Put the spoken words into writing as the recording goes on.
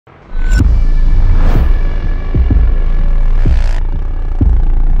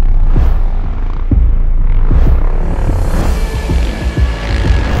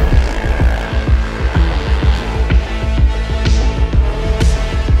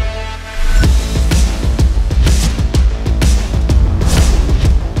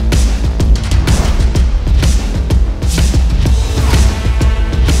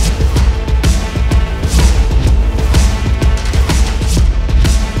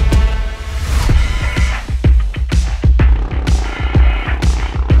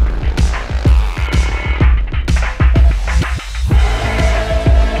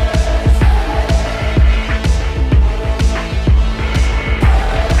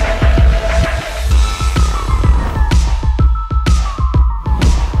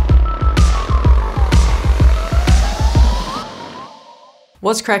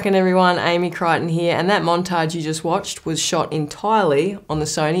What's cracking, everyone? Amy Crichton here, and that montage you just watched was shot entirely on the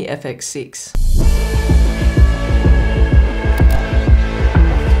Sony FX6.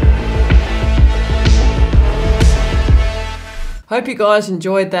 Hope you guys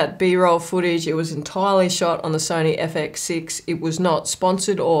enjoyed that B-roll footage. It was entirely shot on the Sony FX6. It was not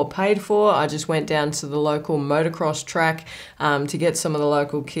sponsored or paid for. I just went down to the local motocross track to get some of the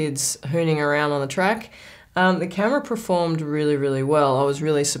local kids hooning around on the track. The camera performed really, really well. I was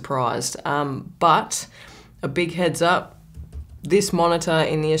really surprised. But a big heads up, this monitor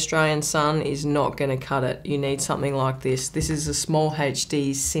in the Australian sun is not going to cut it. You need something like this. This is a small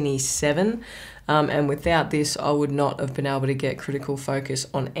HD Cine 7. And without this, I would not have been able to get critical focus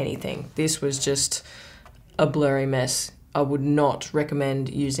on anything. This was just a blurry mess. I would not recommend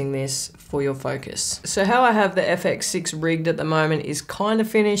using this for your focus. So how I have the FX6 rigged at the moment is kind of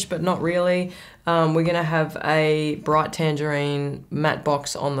finished, but not really. We're gonna have a bright tangerine matte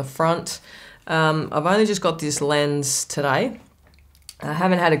box on the front. I've only just got this lens today. I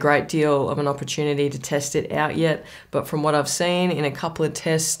haven't had a great deal of an opportunity to test it out yet, but from what I've seen in a couple of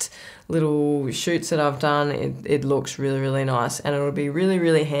test little shoots that I've done, it looks really, really nice, and it'll be really,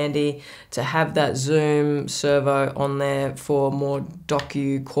 really handy to have that zoom servo on there for more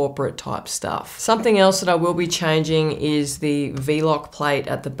docu corporate type stuff. Something else that I will be changing is the V-lock plate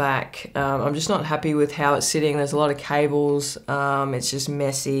at the back. I'm just not happy with how it's sitting. There's a lot of cables, it's just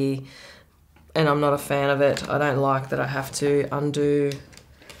messy, and I'm not a fan of it. I don't like that I have to undo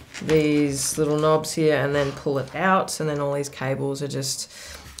these little knobs here and then pull it out, and then all these cables are just,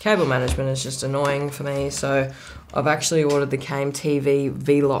 cable management is just annoying for me. So I've actually ordered the KMTV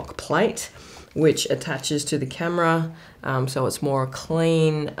V-lock plate, which attaches to the camera, so it's more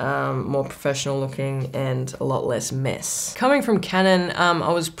clean, more professional looking, and a lot less mess. Coming from Canon,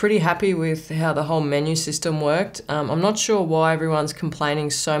 I was pretty happy with how the whole menu system worked. I'm not sure why everyone's complaining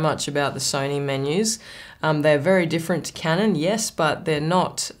so much about the Sony menus. They're very different to Canon, yes, but they're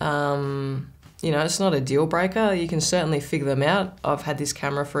not, you know, it's not a deal breaker. You can certainly figure them out. I've had this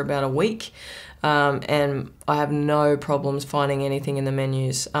camera for about a week, and I have no problems finding anything in the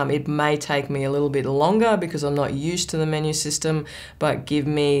menus. It may take me a little bit longer because I'm not used to the menu system, but give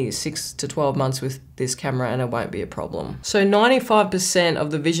me 6 to 12 months with this camera and it won't be a problem. So 95%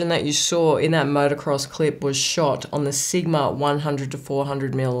 of the vision that you saw in that motocross clip was shot on the Sigma 100 to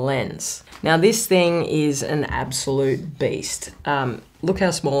 400mm lens. Now this thing is an absolute beast. Look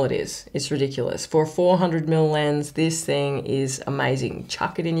how small it is. It's ridiculous. For a 400mm lens, this thing is amazing.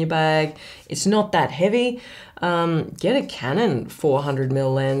 Chuck it in your bag. It's not that heavy. Get a Canon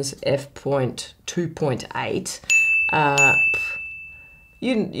 400mm lens, f2.8.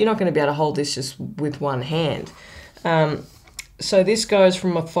 You're not going to be able to hold this just with one hand. So this goes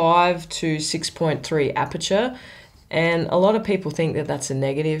from a 5 to 6.3 aperture, and a lot of people think that that's a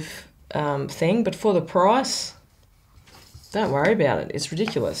negative thing, but for the price, don't worry about it. It's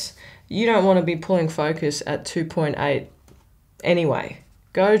ridiculous. You don't want to be pulling focus at 2.8 anyway.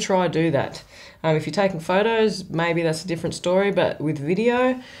 Go try do that. If you're taking photos, maybe that's a different story, but with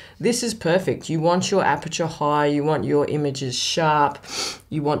video, this is perfect. You want your aperture high, you want your images sharp,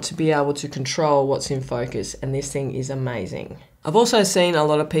 you want to be able to control what's in focus, and this thing is amazing. I've also seen a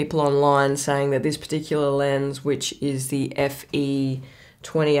lot of people online saying that this particular lens, which is the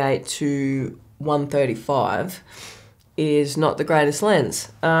FE28 to 135, is not the greatest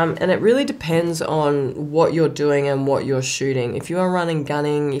lens, and it really depends on what you're doing and what you're shooting. If you are running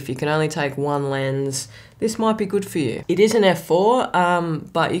gunning, if you can only take one lens, this might be good for you. It is an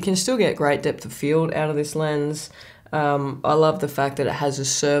f4, but you can still get great depth of field out of this lens. I love the fact that it has a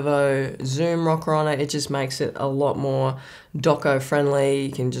servo zoom rocker on it. It just makes it a lot more doco friendly.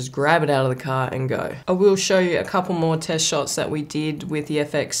 You can just grab it out of the car and go. I will show you a couple more test shots that we did with the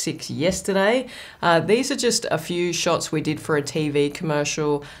FX6 yesterday. These are just a few shots we did for a TV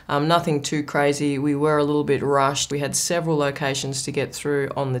commercial. Nothing too crazy. We were a little bit rushed. We had several locations to get through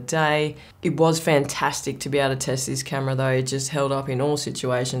on the day. It was fantastic to be able to test this camera though. It just held up in all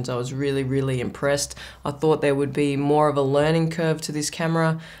situations. I was really, really impressed. I thought there would be more of a learning curve to this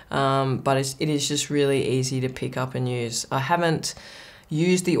camera, but it is just really easy to pick up and use. I haven't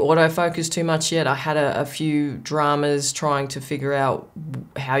used the autofocus too much yet. I had a few dramas trying to figure out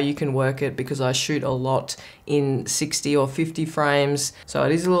how you can work it because I shoot a lot in 60 or 50 frames, so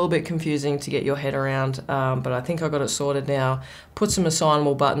it is a little bit confusing to get your head around, but I think I got it sorted now. Put some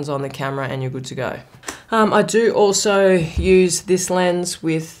assignable buttons on the camera and you're good to go. I do also use this lens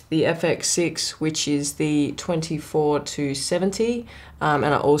with the FX6, which is the 24 to 70. And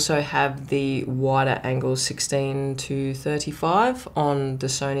I also have the wider angle 16 to 35 on the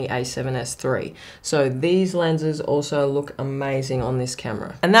Sony a7S III. So these lenses also look amazing on this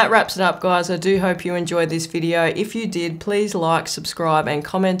camera. And that wraps it up, guys. I do hope you enjoyed this video. If you did, please like, subscribe, and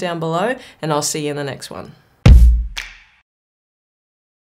comment down below, and I'll see you in the next one.